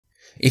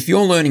If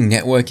you're learning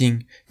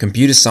networking,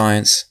 computer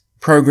science,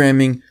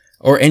 programming,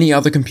 or any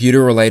other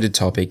computer-related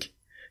topic,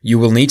 you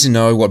will need to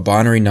know what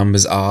binary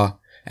numbers are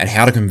and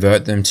how to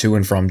convert them to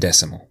and from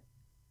decimal.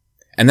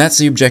 And that's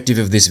the objective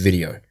of this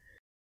video.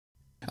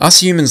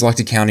 Us humans like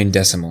to count in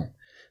decimal.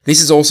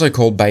 This is also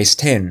called base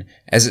 10,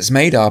 as it's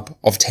made up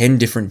of 10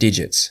 different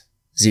digits,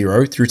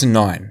 0 through to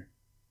 9.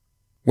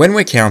 When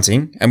we're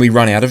counting and we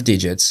run out of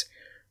digits,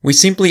 we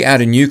simply add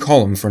a new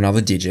column for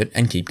another digit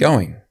and keep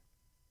going.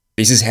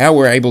 This is how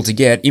we're able to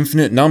get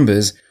infinite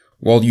numbers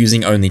while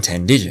using only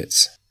 10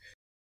 digits.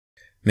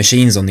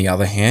 Machines, on the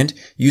other hand,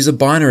 use a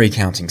binary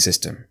counting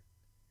system.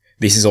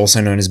 This is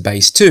also known as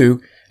base 2,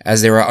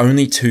 as there are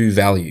only two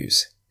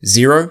values,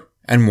 0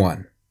 and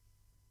 1.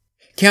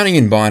 Counting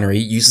in binary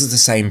uses the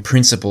same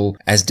principle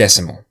as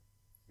decimal.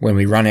 When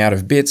we run out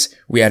of bits,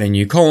 we add a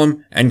new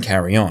column and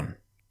carry on.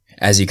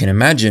 As you can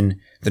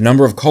imagine, the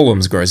number of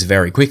columns grows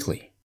very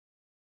quickly.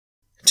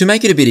 To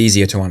make it a bit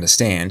easier to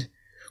understand,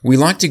 we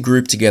like to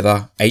group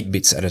together 8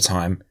 bits at a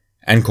time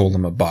and call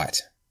them a byte.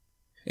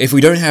 If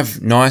we don't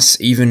have nice,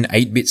 even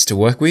 8 bits to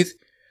work with,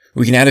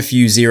 we can add a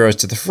few zeros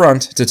to the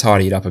front to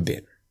tidy it up a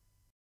bit.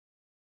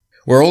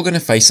 We're all going to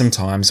face some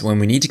times when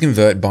we need to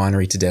convert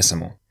binary to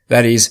decimal.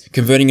 That is,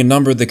 converting a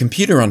number the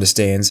computer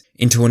understands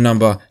into a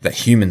number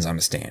that humans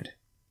understand.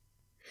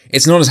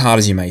 It's not as hard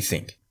as you may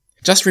think.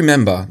 Just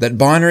remember that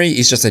binary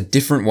is just a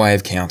different way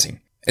of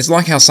counting. It's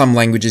like how some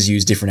languages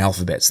use different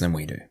alphabets than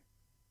we do.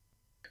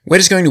 We're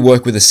just going to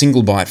work with a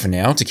single byte for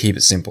now to keep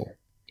it simple.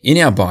 In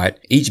our byte,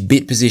 each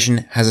bit position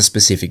has a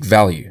specific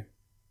value.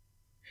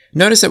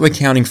 Notice that we're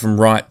counting from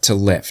right to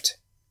left,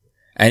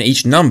 and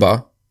each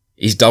number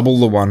is double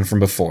the one from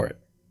before it.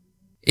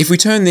 If we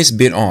turn this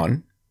bit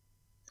on,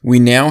 we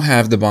now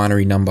have the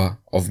binary number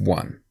of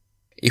 1.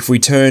 If we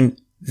turn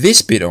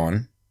this bit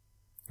on,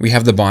 we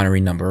have the binary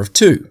number of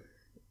 2.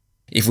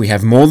 If we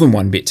have more than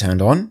one bit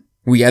turned on,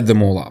 we add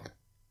them all up.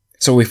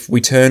 So if we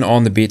turn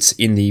on the bits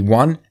in the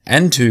 1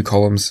 and 2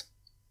 columns,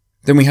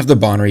 then we have the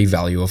binary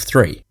value of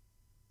 3.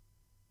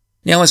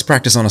 Now let's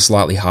practice on a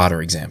slightly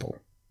harder example.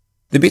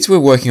 The bits we're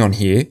working on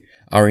here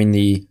are in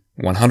the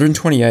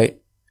 128,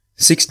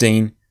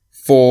 16,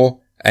 4,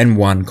 and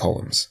 1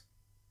 columns.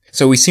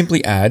 So we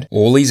simply add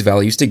all these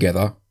values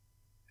together,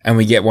 and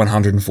we get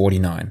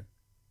 149.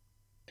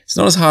 It's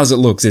not as hard as it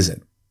looks, is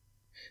it?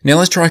 Now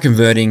let's try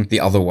converting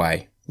the other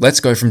way. Let's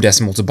go from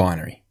decimal to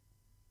binary.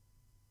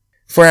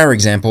 For our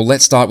example,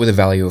 let's start with a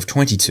value of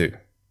 22.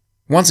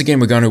 Once again,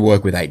 we're going to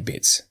work with 8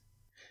 bits.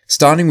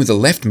 Starting with the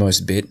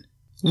leftmost bit,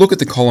 look at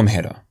the column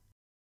header.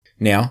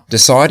 Now,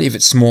 decide if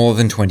it's smaller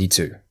than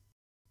 22.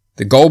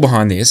 The goal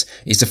behind this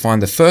is to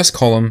find the first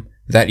column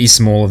that is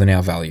smaller than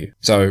our value.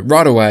 So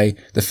right away,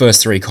 the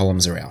first 3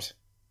 columns are out.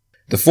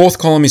 The fourth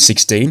column is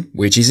 16,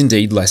 which is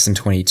indeed less than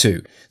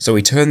 22. So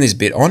we turn this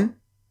bit on,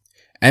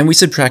 and we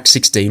subtract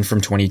 16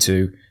 from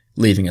 22,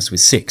 leaving us with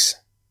 6.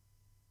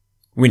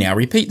 We now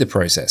repeat the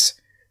process.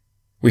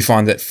 We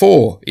find that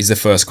 4 is the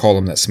first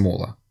column that's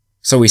smaller.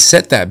 So we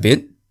set that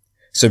bit,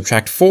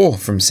 subtract 4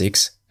 from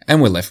 6,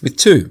 and we're left with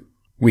 2.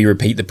 We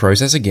repeat the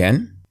process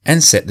again,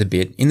 and set the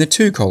bit in the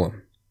 2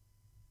 column.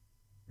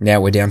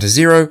 Now we're down to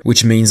 0,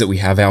 which means that we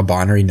have our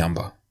binary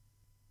number.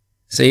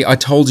 See, I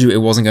told you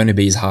it wasn't going to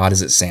be as hard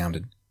as it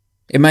sounded.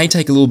 It may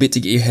take a little bit to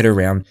get your head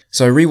around,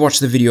 so rewatch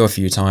the video a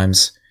few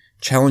times,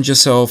 challenge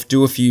yourself,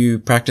 do a few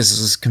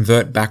practices,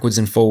 convert backwards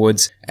and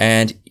forwards,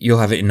 and you'll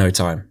have it in no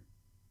time.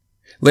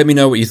 Let me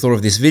know what you thought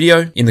of this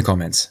video in the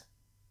comments.